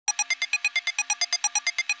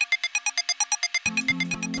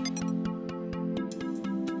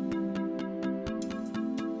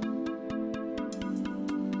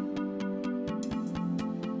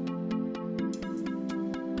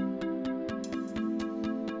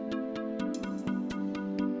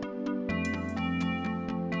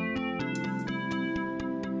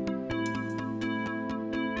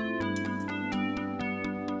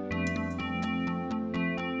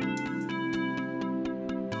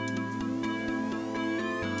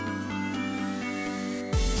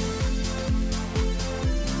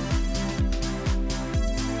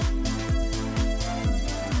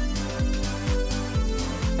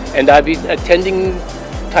and I've been attending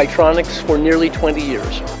TAITRONICS for nearly 20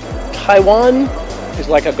 years. Taiwan is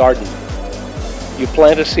like a garden. You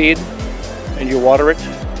plant a seed and you water it,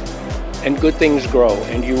 and good things grow,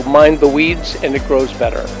 and you mind the weeds and it grows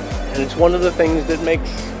better. And it's one of the things that makes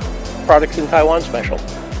products in Taiwan special.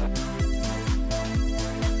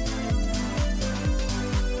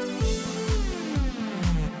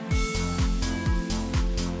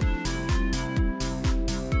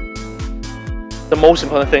 The most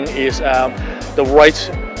important thing is the right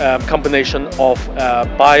combination of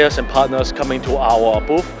buyers and partners coming to our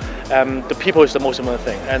booth. The people is the most important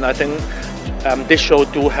thing, and I think this show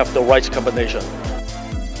do have the right combination.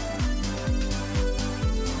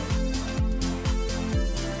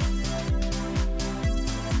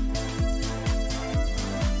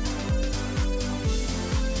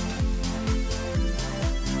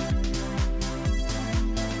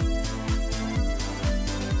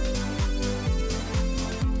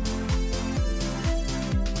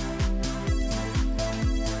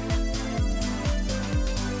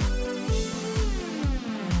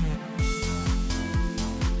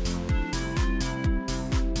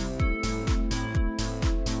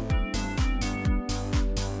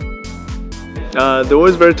 They're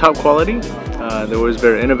always very top quality, they're always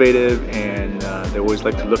very innovative, and they always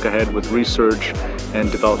like to look ahead with research and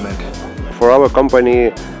development. For our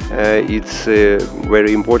company, it's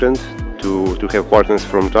very important to have partners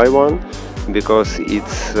from Taiwan, because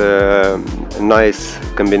it's a nice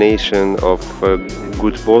combination of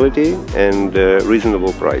good quality and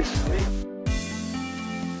reasonable price.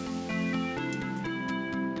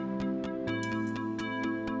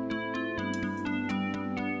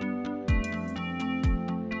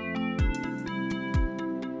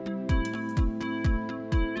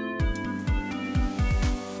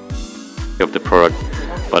 Of the product,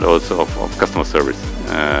 but also of customer service.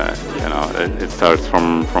 You know, it starts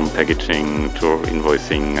from packaging to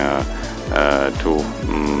invoicing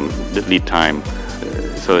to the lead time.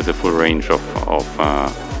 So it's a full range of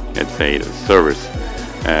let's say, service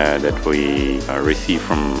that we receive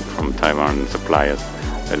from Taiwan suppliers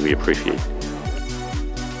that we appreciate.